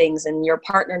certain things, and your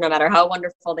partner, no matter how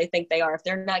wonderful they think they are, if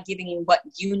they're not giving you what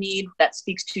you need that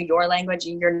speaks to your language,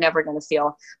 you're never going to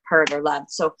feel heard or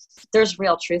loved. So there's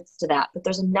real truth to that. But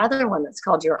there's another one that's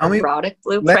called your erotic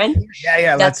blueprint.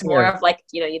 That's more of like,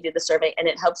 you do the survey and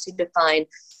it helps you define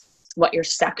what your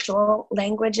sexual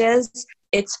language is.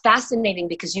 It's fascinating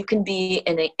because you can be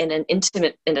in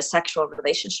a sexual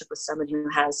relationship with someone who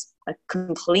has a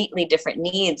completely different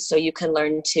needs. So you can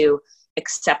learn to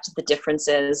accept the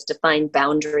differences, define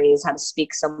boundaries, how to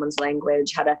speak someone's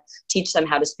language, how to teach them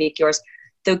how to speak yours.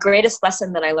 The greatest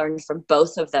lesson that I learned from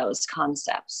both of those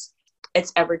concepts,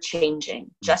 it's ever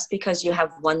changing. Just because you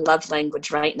have one love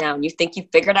language right now and you think you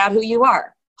figured out who you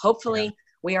are, hopefully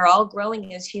we are all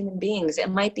growing as human beings.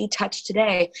 It might be touch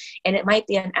today, and it might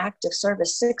be an act of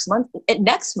service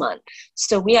next month.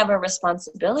 So we have a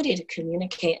responsibility to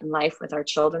communicate in life with our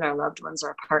children, our loved ones,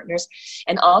 our partners,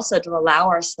 and also to allow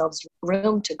ourselves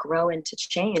room to grow and to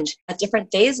change. At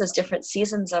different phases, different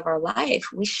seasons of our life,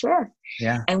 we shift.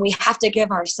 Yeah. And we have to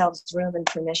give ourselves room and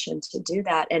permission to do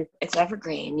that. And it's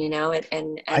evergreen,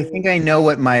 and I think I know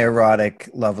what my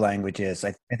erotic love language is.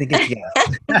 I think it's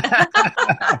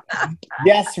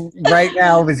yes. Yes, right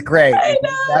now is great. I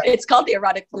know. It's called the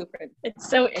Erotic Blueprint. It's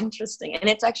so interesting. And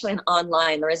it's actually an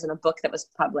online. There isn't a book that was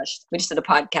published. We just did a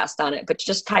podcast on it, but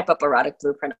just type up Erotic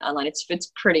Blueprint online.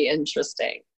 It's pretty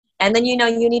interesting. And then, you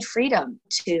need freedom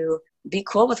to be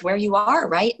cool with where you are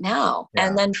right now,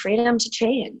 and then freedom to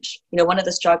change. One of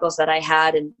the struggles that I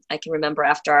had, and I can remember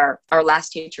after our last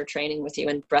teacher training with you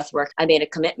in breath work, I made a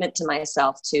commitment to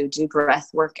myself to do breath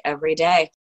work every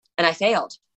day, and I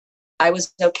failed. I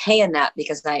was okay in that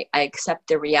because I accept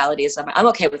the realities of it. I'm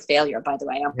okay with failure, by the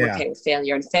way. I'm okay with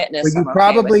failure and fitness. Well, you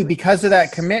probably, because of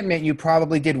that commitment, you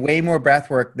probably did way more breath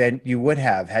work than you would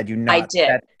have had you not. I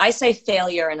did. I say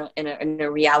failure in a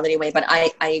reality way, but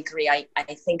I agree. I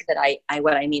think that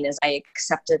what I mean is I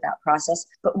accepted that process.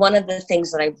 But one of the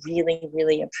things that I really,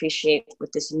 really appreciate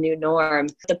with this new norm,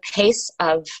 the pace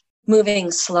of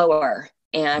moving slower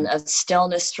and of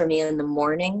stillness for me in the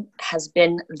morning has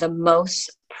been the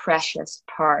most precious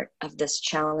part of this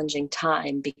challenging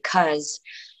time, because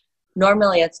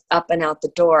normally it's up and out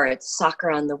the door. It's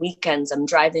soccer on the weekends. I'm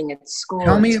driving at school.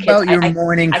 Tell me about your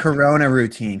morning Corona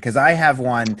routine, because I have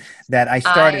one that I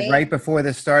started right before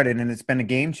this started, and it's been a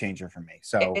game changer for me.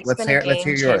 So let's hear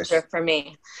yours. For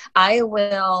me, I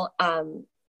will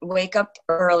wake up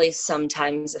early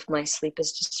sometimes if my sleep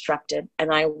is disrupted,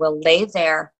 and I will lay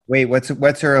there. Wait,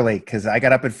 what's early? Because I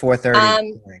got up at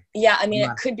 4:30. Yeah, I mean,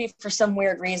 it could be for some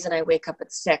weird reason I wake up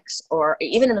at 6, or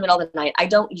even in the middle of the night. I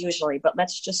don't usually, but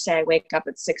let's just say I wake up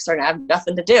at 6 or I have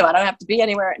nothing to do. I don't have to be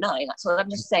anywhere at 9. So I'm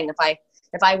just saying,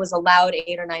 if I was allowed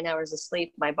 8 or 9 hours of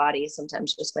sleep, my body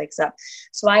sometimes just wakes up.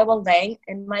 So I will lay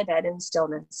in my bed in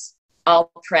stillness.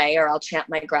 I'll pray, or I'll chant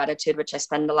my gratitude, which I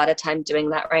spend a lot of time doing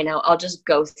that right now. I'll just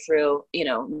go through,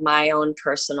 my own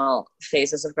personal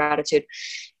phases of gratitude.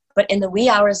 But in the wee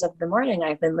hours of the morning,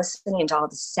 I've been listening to all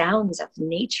the sounds of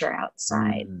nature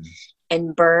outside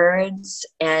and birds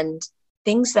and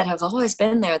things that have always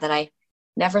been there that I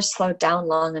never slowed down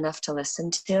long enough to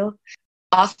listen to.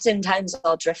 Oftentimes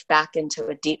I'll drift back into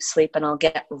a deep sleep, and I'll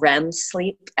get REM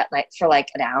sleep for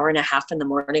an hour and a half in the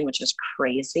morning, which is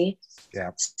crazy.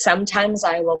 Yeah. Sometimes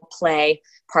I will play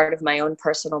part of my own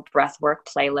personal breath work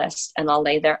playlist, and I'll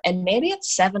lay there, and maybe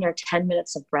it's 7 or 10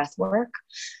 minutes of breath work,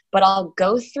 but I'll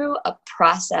go through a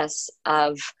process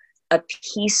of a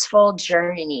peaceful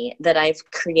journey that I've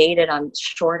created on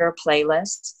shorter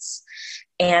playlists.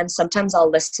 And sometimes I'll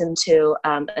listen to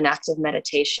an active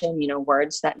meditation,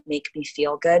 words that make me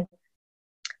feel good.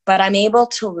 But I'm able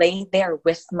to lay there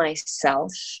with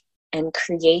myself and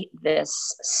create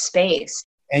this space.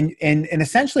 And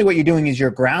essentially what you're doing is you're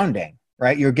grounding,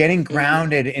 right? You're getting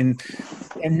grounded and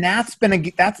that's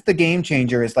the game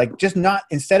changer, is like just not,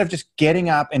 instead of just getting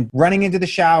up and running into the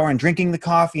shower and drinking the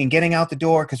coffee and getting out the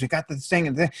door because we got this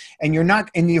thing and you're not,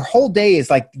 and your whole day is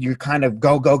like you're kind of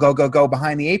go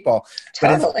behind the 8 ball.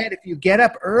 But instead, if you get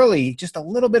up early, just a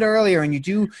little bit earlier, and you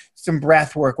do some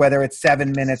breath work, whether it's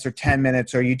 7 minutes or 10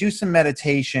 minutes, or you do some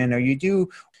meditation, or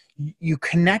you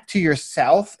connect to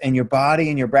yourself and your body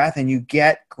and your breath, and you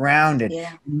get grounded.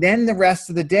 Yeah. Then the rest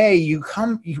of the day you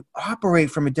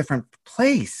operate from a different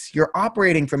place. You're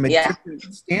operating from a different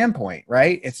standpoint,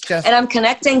 right? It's just, and I'm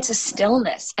connecting to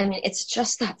stillness. I mean, it's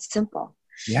just that simple.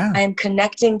 Yeah. I am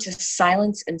connecting to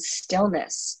silence and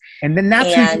stillness. And then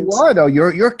that's who you are, though.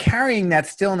 You're carrying that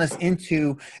stillness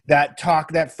into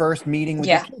that first meeting with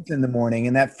the kids in the morning,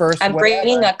 and that first. I'm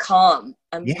bringing a calm.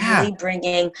 I'm really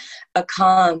bringing a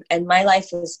calm, and my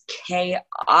life is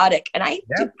chaotic, and I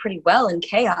do pretty well in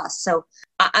chaos. So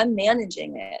I'm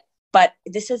managing it, but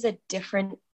this is a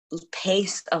different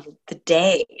pace of the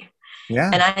day. Yeah.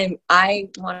 And I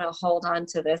want to hold on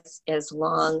to this as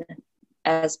long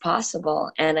as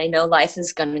possible. And I know life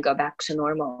is going to go back to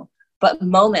normal, but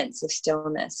moments of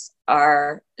stillness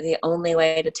are the only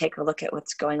way to take a look at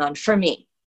what's going on for me.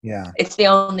 Yeah. It's the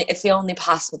only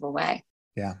possible way.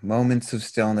 Yeah. Moments of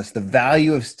stillness, the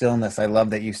value of stillness. I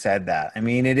love that you said that. I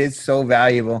mean, it is so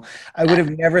valuable. I would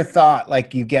have never thought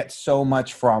like you get so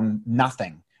much from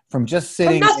nothing, from just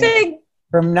sitting.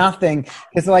 From nothing.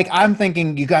 It's like, I'm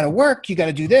thinking you got to work, you got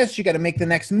to do this, you got to make the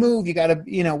next move, you got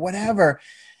to, whatever.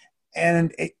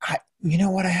 And you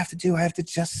know what I have to do? I have to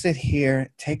just sit here,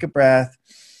 take a breath,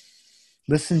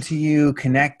 listen to you,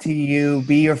 connect to you,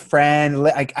 be your friend.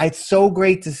 It's so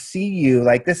great to see you.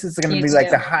 Like, this is going to be like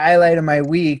the highlight of my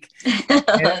week.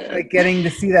 And, like, getting to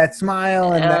see that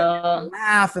smile and that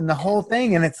laugh and the whole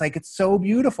thing. And it's like, it's so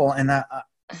beautiful. And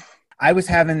I was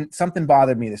having something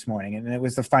bothered me this morning, and it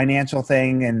was the financial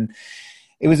thing. And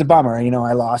it was a bummer.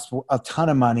 I lost a ton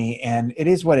of money, and it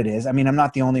is what it is. I mean, I'm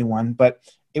not the only one, but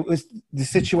the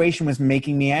situation was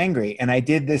making me angry. And I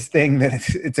did this thing that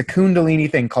it's a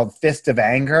Kundalini thing called Fist of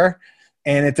Anger.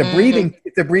 And it's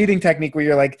a breathing technique where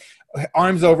you're like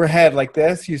arms overhead like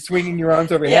this. You're swinging your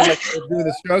arms overhead like you're doing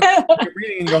the stroke. You're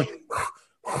breathing and going,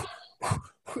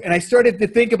 and I started to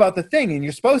think about the thing, and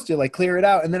you're supposed to like clear it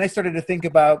out. And then I started to think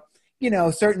about,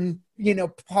 certain,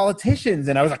 politicians,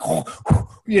 and I was like,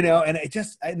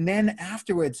 and then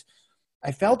afterwards,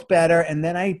 I felt better, and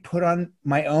then I put on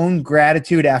my own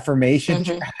gratitude affirmation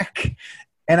track,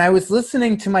 and I was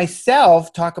listening to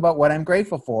myself talk about what I'm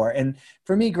grateful for. And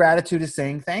for me, gratitude is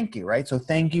saying thank you, right? So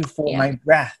thank you for my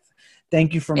breath.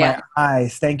 Thank you for my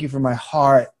eyes. Thank you for my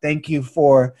heart. Thank you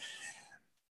for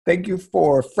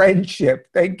friendship.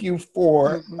 Thank you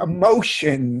for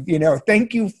emotion,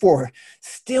 thank you for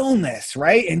stillness,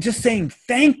 right? And just saying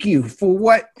thank you for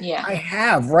what I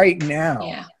have right now.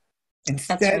 Yeah.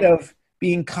 Instead of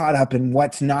being caught up in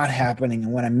what's not happening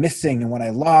and what I'm missing and what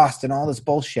I lost and all this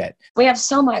bullshit. We have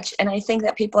so much. And I think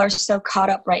that people are so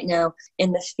caught up right now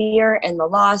in the fear and the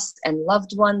loss and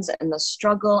loved ones and the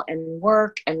struggle and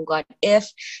work and what if.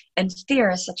 And fear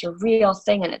is such a real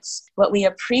thing. And it's what we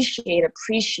appreciates.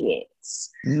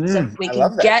 So if we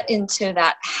can get into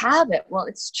that habit, well,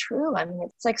 it's true. I mean,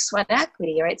 it's like sweat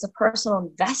equity, right? It's a personal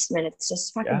investment. It's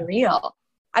just fucking real.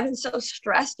 I've been so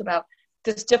stressed about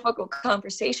this difficult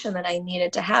conversation that I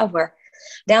needed to have, where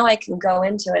now I can go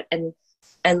into it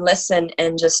and listen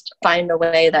and just find a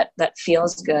way that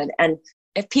feels good. And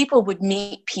if people would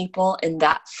meet people in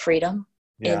that freedom,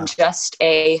 in just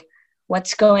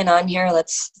what's going on here,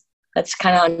 let's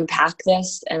kind of unpack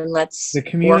this and let's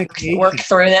work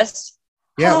through this.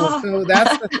 Yeah, well, so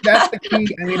that's the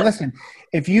key. I mean, listen,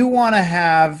 if you want to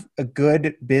have a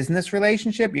good business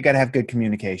relationship, you got to have good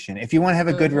communication. If you want to have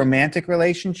a good romantic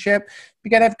relationship,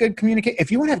 you got to have good communication.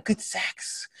 If you want to have good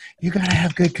sex, you got to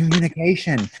have good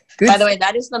communication. By the way,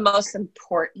 that is the most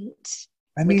important.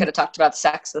 We could have talked about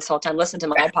sex this whole time. Listen to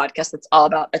my podcast.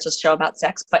 It's a show about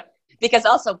sex, but because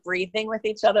also breathing with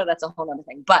each other, that's a whole other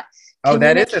thing. But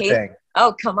that is a thing.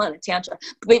 Oh, come on, a tantra.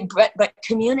 But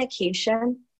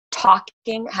communication,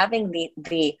 talking, having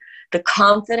the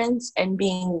confidence and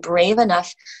being brave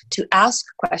enough to ask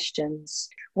questions,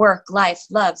 work, life,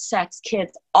 love, sex,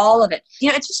 kids, all of it.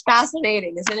 It's just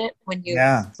fascinating, isn't it? When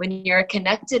you're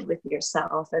connected with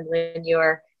yourself and when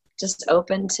you're just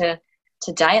open to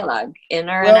dialogue,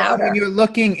 inner and outer. When you're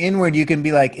looking inward, you can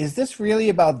be like, is this really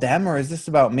about them or is this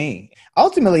about me?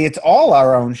 Ultimately, it's all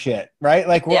our own shit. right?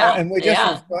 Like we're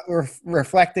just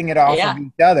reflecting it off of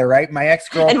each other, right? My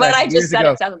ex-girlfriend. And when I just said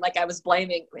it sounded like I was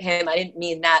blaming him. I didn't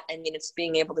mean that. I mean, it's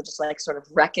being able to just like sort of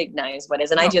recognize what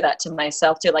is. And I do that to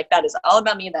myself too. Like, that is all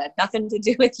about me. That had nothing to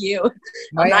do with you.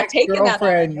 My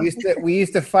ex-girlfriend we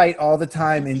used to fight all the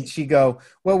time, and she'd go,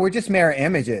 well, we're just mirror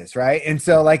images, right? And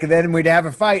so like then we'd have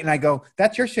a fight, and I go,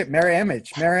 that's your shit, mirror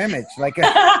image. Like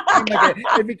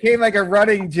it became like a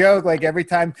running joke. Like every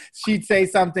time she'd say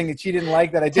something that she didn't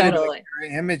like that I did, like,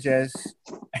 mirror images.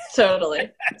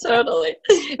 Totally.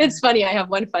 It's funny. I have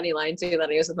one funny line too that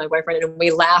I use with my boyfriend, and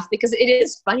we laugh because it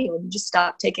is funny when you just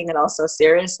stop taking it all so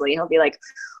seriously. He'll be like,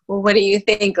 well, what do you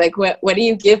think? Like, what do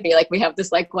you give me? Like, we have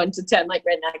this like 1 to 10, like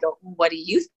right now. I go, what do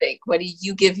you think? What do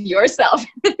you give yourself?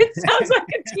 It sounds like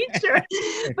a teacher,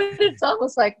 but it's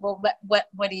almost like, well,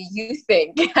 what do you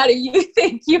think? How do you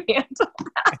think you handle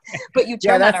that? But you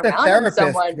turn that around on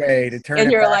someone,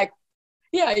 and you're like,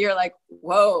 you're like,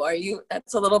 whoa,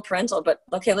 that's a little parental, but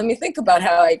okay, let me think about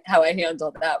how I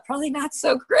handled that. Probably not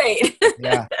so great.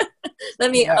 Yeah.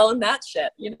 Let me own that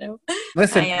shit, you know?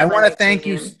 Listen, I want to thank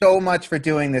you so much for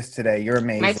doing this today. You're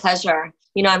amazing. My pleasure.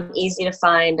 You know, I'm easy to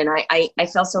find, and I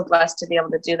feel so blessed to be able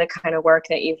to do the kind of work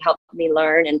that you've helped me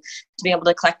learn, and to be able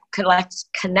to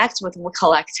connect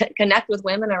with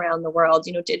women around the world,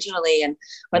 you know, digitally, and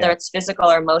whether it's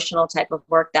physical or emotional type of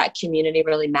work. That community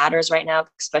really matters right now,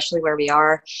 especially where we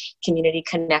are. Community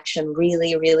connection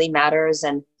really, really matters,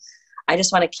 and I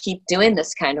just want to keep doing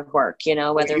this kind of work, you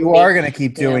know, whether you are going to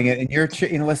keep doing it. And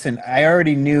listen, I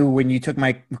already knew when you took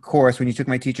my course, when you took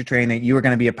my teacher training, you were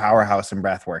going to be a powerhouse in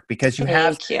breath work, because you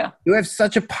have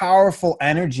such a powerful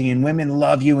energy, and women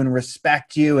love you and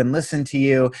respect you and listen to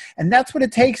you. And that's what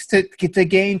it takes to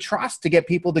gain trust, to get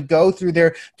people to go through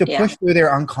push through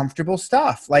their uncomfortable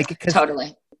stuff. Like,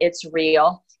 totally. It's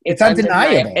real. It's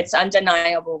undeniable. It's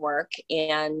undeniable work.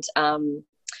 And,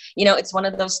 you know, it's one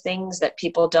of those things that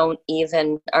people aren't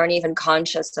even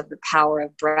conscious of the power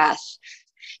of breath.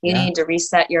 You need to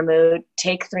reset your mood,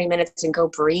 take 3 minutes and go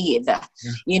breathe. Yeah.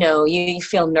 You know, you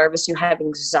feel nervous, you have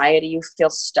anxiety, you feel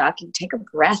stuck. You take a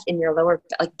breath in your lower,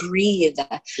 like, breathe.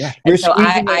 Yeah. You're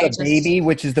squeezing a baby,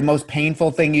 which is the most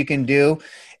painful thing you can do.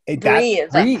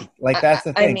 Breathe. Like, that's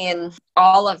the thing. I mean,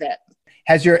 all of it.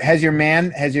 Has your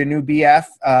new BF,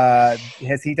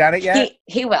 has he done it yet?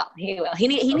 He will. He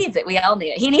needs it. We all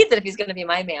need it. He needs it if he's going to be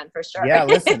my man, for sure. Yeah,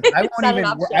 listen, I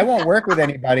won't work with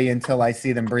anybody until I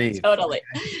see them breathe. Totally.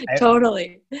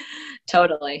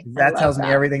 That tells me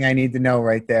everything I need to know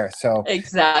right there. So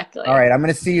exactly. All right, I'm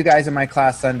going to see you guys in my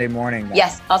class Sunday morning. Then.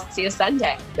 Yes, I'll see you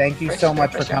Sunday. Thank you so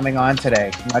much for coming on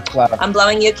today. Much love. I'm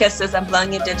blowing you kisses. I'm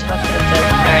blowing you digital kisses. All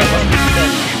right, we'll see you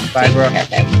soon. Bye, bro.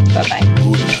 Bye-bye.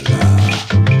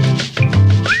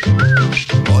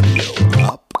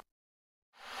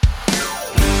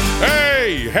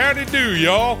 Hey, howdy do,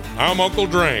 y'all. I'm Uncle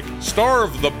Drank, star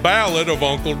of The Ballad of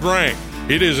Uncle Drank.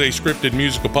 It is a scripted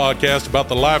musical podcast about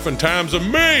the life and times of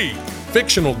me,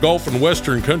 fictional Gulf and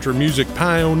Western country music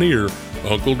pioneer,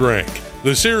 Uncle Drank.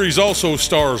 The series also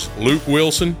stars Luke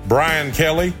Wilson, Brian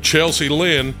Kelly, Chelsea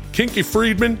Lynn, Kinky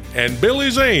Friedman, and Billy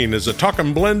Zane as a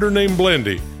talking blender named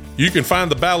Blendy. You can find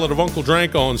The Ballad of Uncle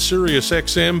Drank on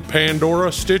SiriusXM,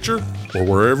 Pandora, Stitcher, or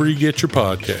wherever you get your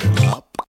podcasts.